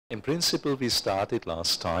In principle, we started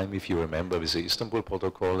last time, if you remember, with the Istanbul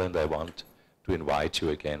Protocol, and I want to invite you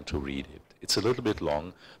again to read it. It's a little bit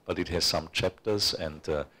long, but it has some chapters, and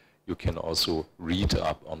you can also read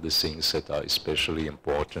up on the things that are especially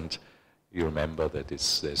important. You remember that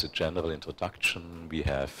there's a general introduction. We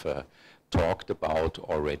have talked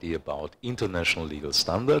already about international legal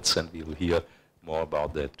standards, and we will hear more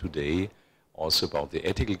about that today. Also about the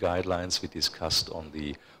ethical guidelines we discussed on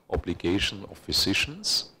the obligation of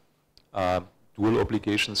physicians. Dual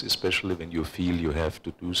obligations, especially when you feel you have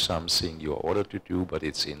to do something you're ordered to do, but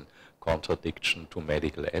it's in contradiction to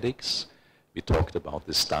medical ethics. We talked about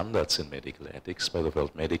the standards in medical ethics by the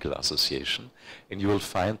World Medical Association, and you will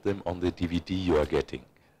find them on the DVD you are getting.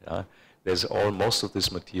 There's most of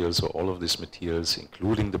these materials, or all of these materials,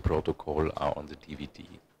 including the protocol, are on the DVD.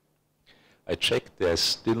 I checked, there's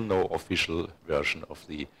still no official version of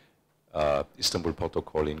the Istanbul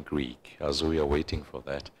Protocol in Greek, so we are waiting for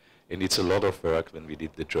that. And it's a lot of work. When we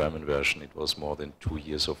did the German version, it was more than 2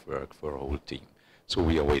 years of work for a whole team. So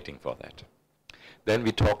we are waiting for that. Then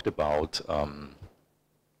we talked about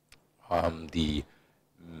the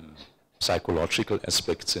psychological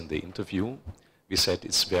aspects in the interview. We said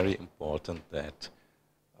it's very important that,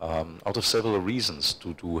 out of several reasons,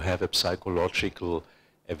 to have a psychological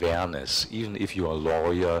awareness, even if you are a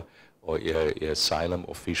lawyer or an asylum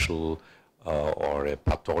official or a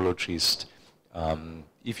pathologist.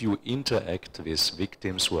 If you interact with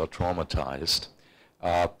victims who are traumatized,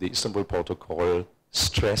 the Istanbul Protocol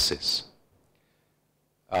stresses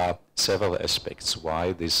several aspects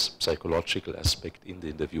why this psychological aspect in the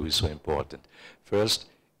interview is so important. First,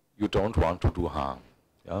 you don't want to do harm.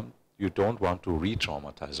 You don't want to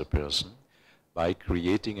re-traumatize a person by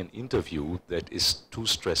creating an interview that is too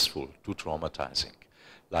stressful, too traumatizing.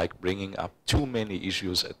 Like bringing up too many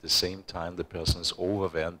issues at the same time. The person is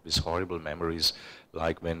overwhelmed with horrible memories,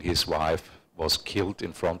 like when his wife was killed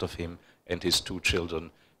in front of him and his 2 children,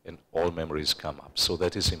 and all memories come up. So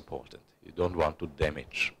that is important. You don't want to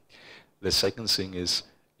damage. The second thing is,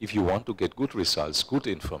 if you want to get good results, good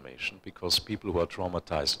information, because people who are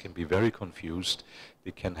traumatized can be very confused,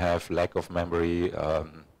 they can have lack of memory,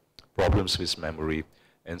 problems with memory,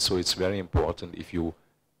 and so it's very important if you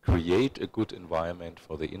create a good environment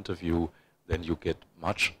for the interview, then you get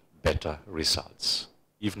much better results,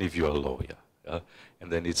 even if you're a lawyer.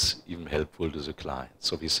 And then it's even helpful to the client.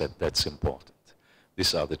 So we said that's important.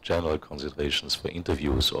 These are the general considerations for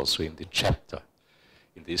interviews also in the chapter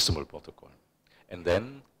in the Istanbul Protocol. And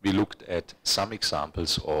then we looked at some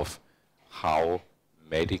examples of how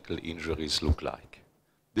medical injuries look like.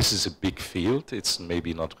 This is a big field. It's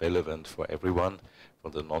maybe not relevant for everyone, for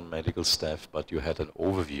the non-medical staff, but you had an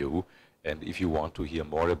overview, and if you want to hear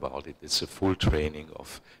more about it, it's a full training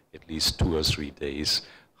of at least 2 or 3 days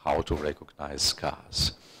how to recognize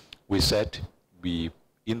scars. We said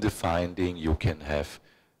in the finding you can have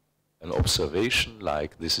an observation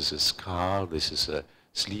like this is a scar, this is a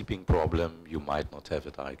sleeping problem, you might not have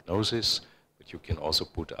a diagnosis, but you can also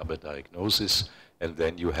put up a diagnosis, and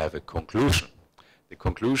then you have a conclusion. The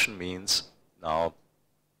conclusion means now,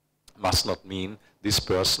 must not mean this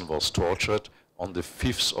person was tortured on the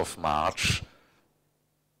 5th of March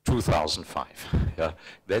 2005.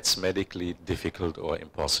 That's medically difficult or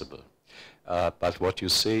impossible. But what you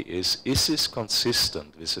say is this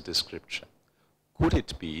consistent with the description? Could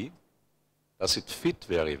it be, does it fit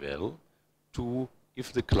very well to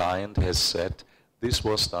if the client has said this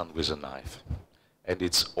was done with a knife and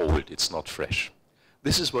it's old, it's not fresh?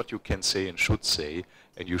 This is what you can say and should say,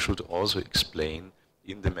 and you should also explain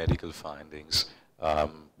in the medical findings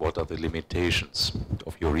what are the limitations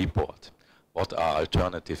of your report. What are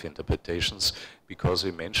alternative interpretations? Because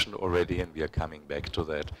we mentioned already, and we are coming back to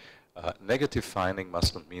that, negative finding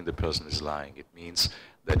must not mean the person is lying. It means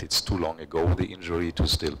that it's too long ago, the injury, to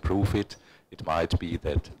still prove it. It might be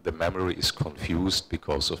that the memory is confused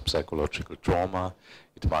because of psychological trauma.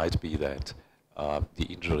 It might be that the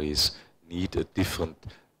injuries need a different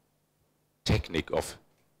technique of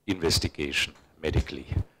investigation medically.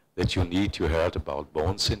 That you heard about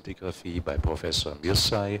bone scintigraphy by Professor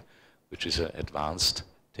Mirsay, which is an advanced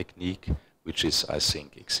technique, which is, I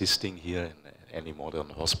think, existing here in any modern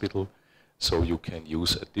hospital. So you can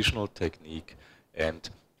use additional technique. And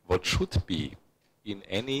what should be in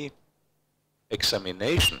any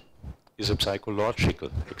examination is a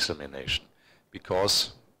psychological examination.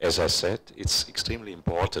 Because, as I said, it's extremely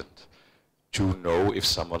important to know if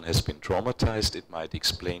someone has been traumatized. It might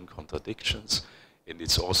explain contradictions. And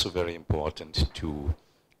it's also very important to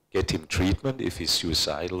get him treatment. If he's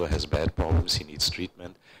suicidal or has bad problems, he needs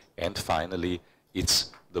treatment. And finally,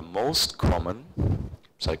 it's the most common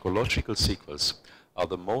psychological sequels are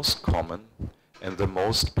the most common and the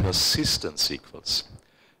most persistent sequels.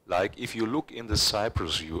 Like if you look in the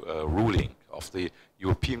Cyprus ruling of the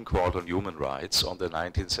European Court on Human Rights on the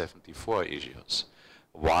 1974 issues,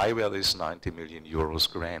 why were these 90 million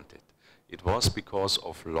euros granted? It was because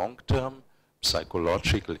of long-term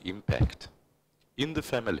psychological impact in the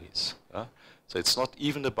families. So it's not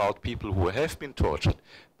even about people who have been tortured,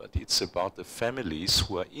 but it's about the families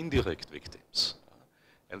who are indirect victims.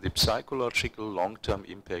 And the psychological long-term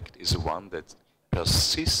impact is the one that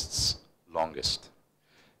persists longest.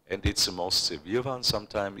 And it's the most severe one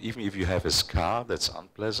sometimes, even if you have a scar, that's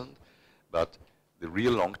unpleasant, but the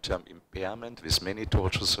real long-term impairment with many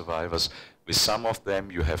torture survivors, with some of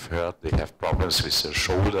them you have heard they have problems with their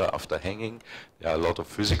shoulder after hanging. There are a lot of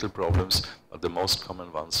physical problems, but the most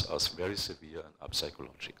common ones are very severe and are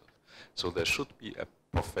psychological. So there should be a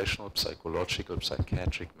professional psychological,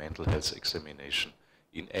 psychiatric, mental health examination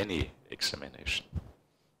in any examination.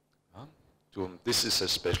 This is a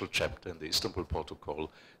special chapter in the Istanbul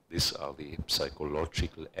Protocol. These are the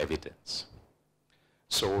psychological evidence.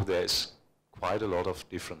 So there's quite a lot of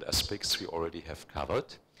different aspects we already have covered.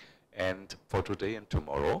 And for today and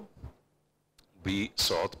tomorrow, we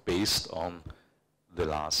thought, based on the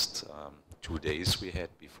last 2 days we had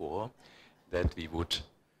before, that we would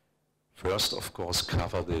first, of course,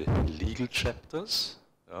 cover the legal chapters,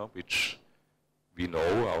 which we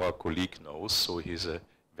know, our colleague knows, so he's a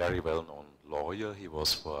very well-known lawyer. He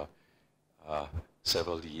was for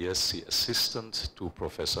several years the assistant to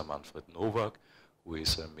Professor Manfred Nowak, who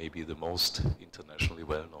is maybe the most internationally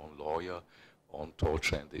well-known lawyer on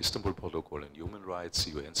torture and the Istanbul Protocol and human rights,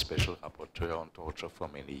 UN Special Rapporteur on torture for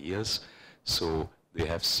many years. So they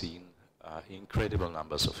have seen incredible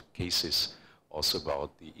numbers of cases also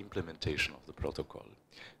about the implementation of the protocol.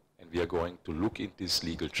 And we are going to look in these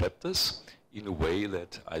legal chapters in a way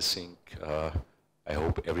that I think, I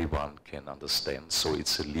hope everyone can understand. So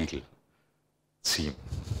it's a legal theme.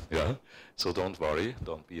 Yeah? So don't worry,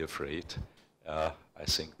 don't be afraid. I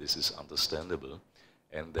think this is understandable.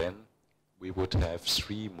 And then we would have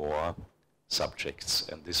 3 more subjects,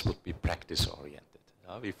 and this would be practice-oriented.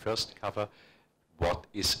 We first cover what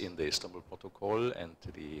is in the Istanbul Protocol and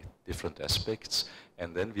the different aspects,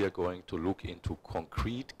 and then we are going to look into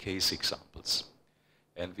concrete case examples.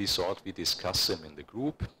 And we thought we discuss them in the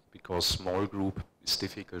group, because small group is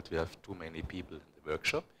difficult. We have too many people in the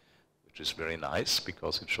workshop, which is very nice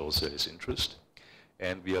because it shows there is interest.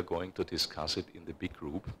 And we are going to discuss it in the big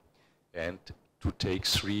group and to take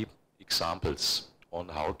 3 examples on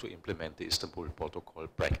how to implement the Istanbul Protocol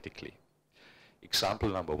practically. Example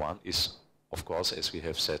number 1 is, of course, as we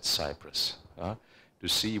have said, Cyprus. To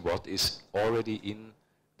see what is already in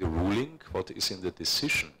the ruling, what is in the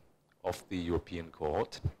decision of the European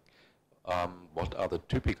Court, what are the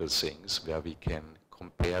typical things where we can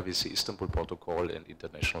compare with the Istanbul Protocol and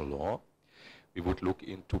international law. We would look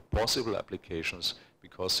into possible applications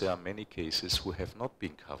because there are many cases who have not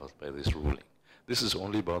been covered by this ruling. This is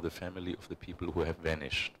only about the family of the people who have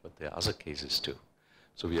vanished, but there are other cases too.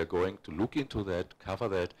 So we are going to look into that, cover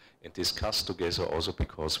that, and discuss together also,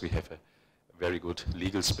 because we have a very good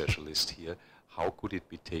legal specialist here, how could it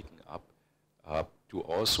be taken up to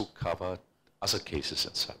also cover other cases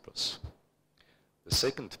in Cyprus. The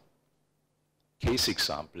second case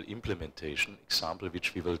example, implementation example,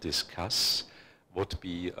 which we will discuss, would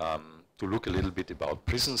be to look a little bit about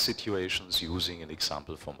prison situations, using an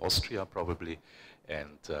example from Austria probably,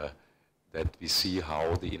 and that we see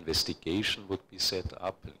how the investigation would be set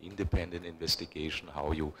up, an independent investigation,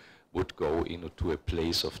 how you would go into a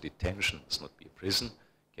place of detention. It's not be a prison,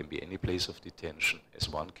 can be any place of detention, as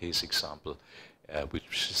one case example,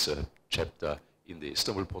 which is a chapter in the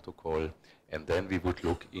Istanbul Protocol. And then we would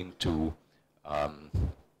look into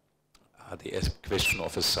the question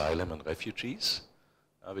of asylum and refugees,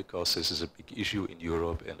 because this is a big issue in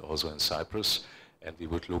Europe and also in Cyprus. And we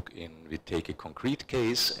would look in, we take a concrete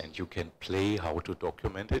case and you can play how to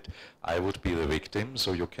document it. I would be the victim,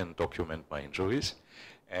 so you can document my injuries.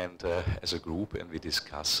 And as a group, and we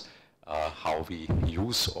discuss how we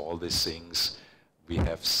use all these things we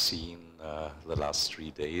have seen the last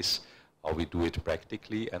 3 days, how we do it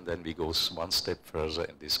practically, and then we go one step further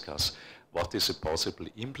and discuss what is a possible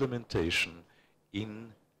implementation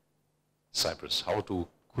in Cyprus.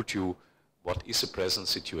 What is the present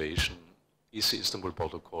situation? Is the Istanbul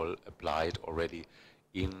Protocol applied already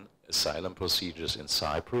in asylum procedures in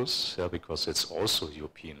Cyprus? Because it's also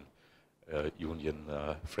European Union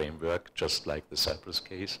framework, just like the Cyprus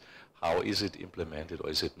case. How is it implemented, or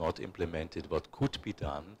is it not implemented? What could be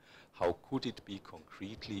done? How could it be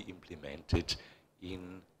concretely implemented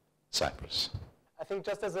in Cyprus? I think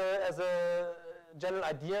just as a general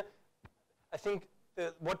idea, I think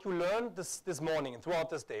what you learned this morning and throughout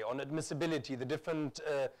this day on admissibility, the different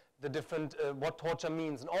what torture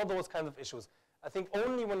means and all those kinds of issues, I think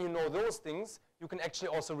only when you know those things, you can actually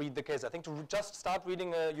also read the case. I think to just start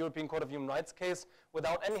reading a European Court of Human Rights case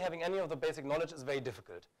without having any of the basic knowledge is very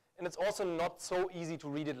difficult. And it's also not so easy to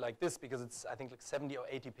read it like this because it's, I think, like 70 or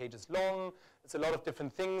 80 pages long. It's a lot of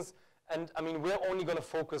different things. And I mean, we're only going to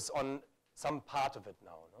focus on some part of it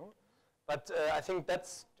now. No? But I think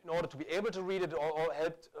that's, in order to be able to read it, all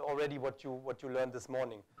helped already what you learned this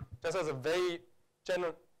morning. Just as a very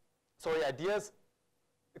general, ideas.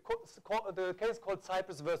 The case called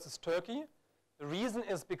Cyprus versus Turkey, the reason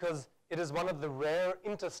is because it is one of the rare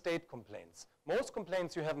interstate complaints. Most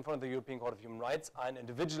complaints you have in front of the European Court of Human Rights are an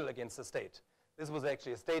individual against the state. This was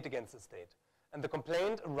actually a state against the state. And the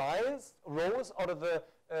complaint arose out of the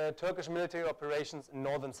Turkish military operations in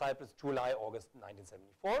northern Cyprus, July, August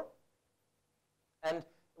 1974. And it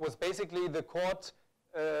was basically the court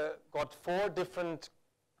got 4 different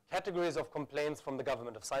categories of complaints from the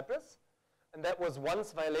government of Cyprus. And that was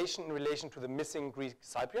one's violation in relation to the missing Greek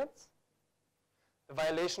Cypriots, the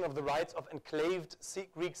violation of the rights of enclaved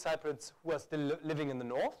Greek Cypriots who are still living in the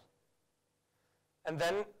north. And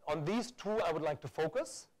then on these 2 I would like to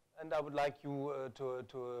focus, and I would like you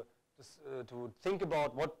to think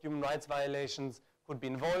about what human rights violations could be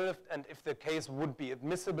involved and if the case would be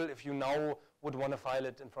admissible if you now would want to file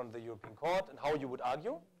it in front of the European Court and how you would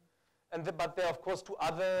argue. But there are of course 2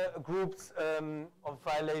 other groups of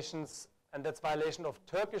violations, and that's violation of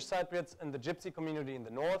Turkish Cypriots and the Gypsy community in the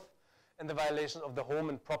north, and the violation of the home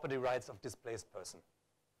and property rights of displaced person.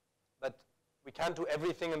 But we can't do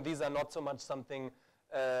everything, and these are not so much something,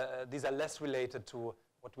 these are less related to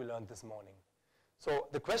what we learned this morning. So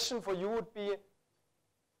the question for you would be,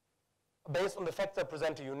 based on the facts I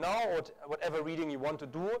present to you now, or whatever reading you want to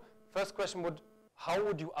do, first question would, how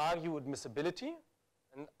would you argue admissibility?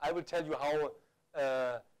 And I will tell you how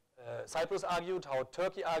Cyprus argued, how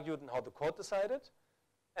Turkey argued, and how the court decided.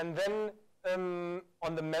 And then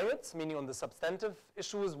on the merits, meaning on the substantive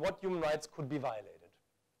issues, what human rights could be violated.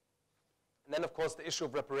 And then, of course, the issue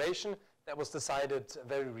of reparation, that was decided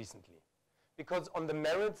very recently. Because on the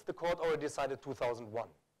merits, the court already decided 2001.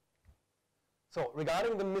 So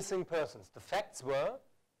regarding the missing persons, the facts were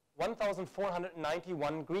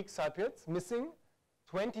 1,491 Greek Cypriots missing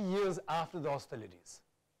 20 years after the hostilities.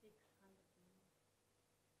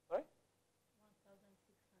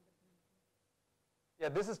 Yeah,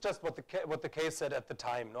 this is just what the case said at the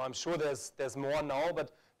time. No, I'm sure there's more now,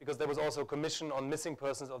 but because there was also a commission on missing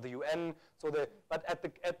persons of the UN. But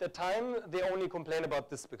at the time they only complained about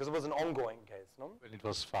this because it was an ongoing case. No? When it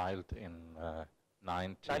was filed in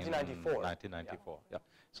 1994. 1994. Yeah.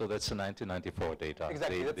 So that's the 1994 data.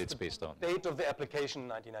 Exactly. It's based on date of the application,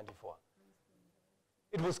 1994.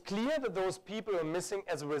 It was clear that those people were missing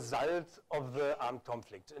as a result of the armed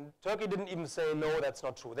conflict. And Turkey didn't even say, no, that's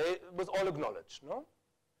not true. It was all acknowledged. No?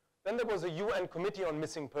 Then there was a UN Committee on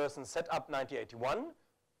Missing Persons set up 1981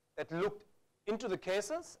 that looked into the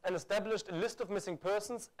cases and established a list of missing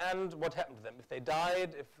persons and what happened to them, if they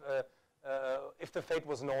died, if the fate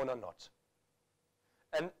was known or not.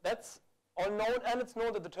 And that's all known, and it's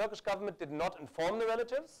known that the Turkish government did not inform the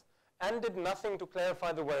relatives and did nothing to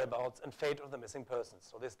clarify the whereabouts and fate of the missing persons.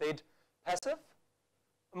 So they stayed passive,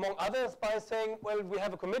 among others by saying, well, we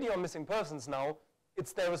have a committee on missing persons now,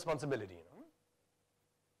 it's their responsibility. You know?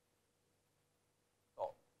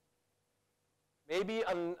 So maybe,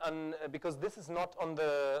 because this is not on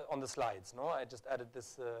the slides, no? I just added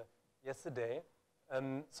this yesterday.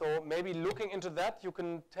 So maybe looking into that, you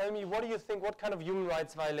can tell me, what do you think, what kind of human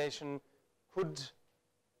rights violation could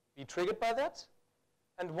be triggered by that?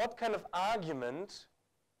 And what kind of argument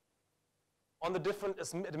on the different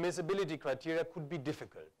admissibility criteria could be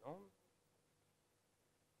difficult? No?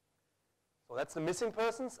 So that's the missing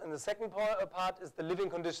persons. And the second part is the living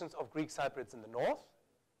conditions of Greek Cypriots in the north.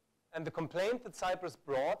 And the complaint that Cyprus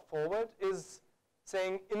brought forward is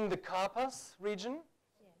saying in the Karpas region,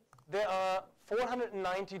 yes, there are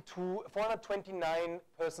 429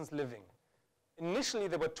 persons living. Initially,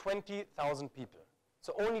 there were 20,000 people.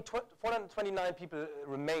 So only 429 people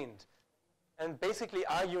remained, and basically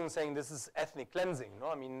arguing, saying this is ethnic cleansing. No,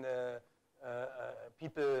 I mean,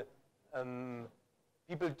 people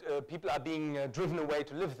are being driven away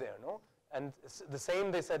to live there. No, and the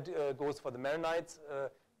same they said goes for the Maronites,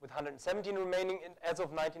 with 117 remaining as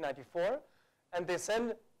of 1994. And they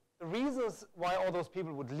said the reasons why all those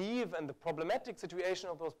people would leave and the problematic situation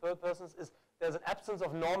of those persons is there's an absence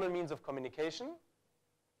of normal means of communication.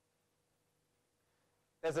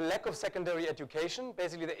 There's a lack of secondary education.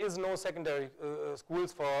 Basically, there is no secondary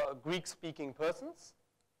schools for Greek-speaking persons.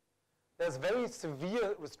 There's very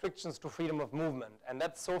severe restrictions to freedom of movement, and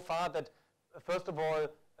that's so far that, first of all,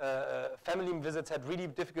 family visits had really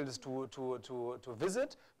difficulties to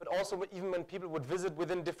visit, but also even when people would visit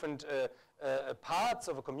within different parts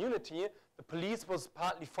of a community, the police was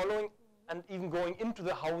partly following and even going into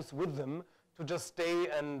the house with them to just stay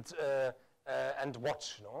and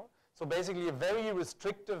watch. You know? So basically a very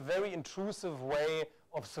restrictive, very intrusive way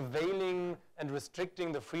of surveilling and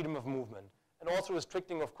restricting the freedom of movement. And also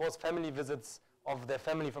restricting, of course, family visits of their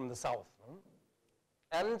family from the south. No?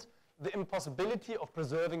 And the impossibility of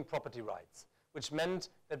preserving property rights, which meant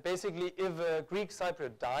that basically if a Greek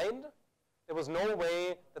Cypriot died, there was no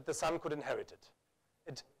way that the son could inherit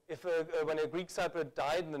it. When a Greek Cypriot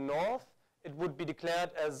died in the north, it would be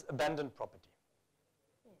declared as abandoned property.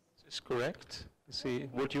 Is this correct? See,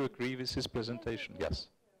 would you agree with this presentation? Yes.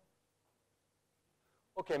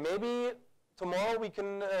 Okay, maybe tomorrow we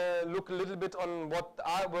can look a little bit on what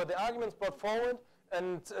were the arguments brought forward,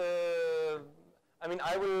 and I mean,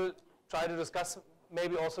 I will try to discuss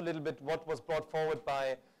maybe also a little bit what was brought forward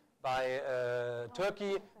by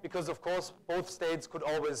Turkey, because of course both states could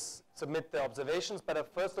always submit their observations,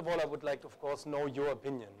 but first of all I would like to, of course, know your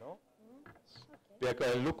opinion. No? We are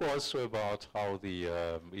going to look also about how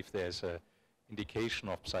if there's an indication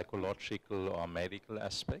of psychological or medical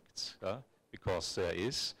aspects, because there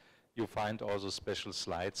is. You find also special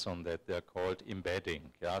slides on that. They're called Embedding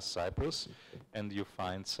Cyprus, and you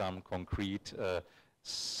find some concrete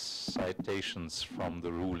citations from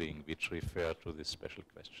the ruling which refer to these special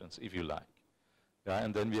questions, if you like.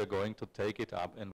 And then we are going to take it up and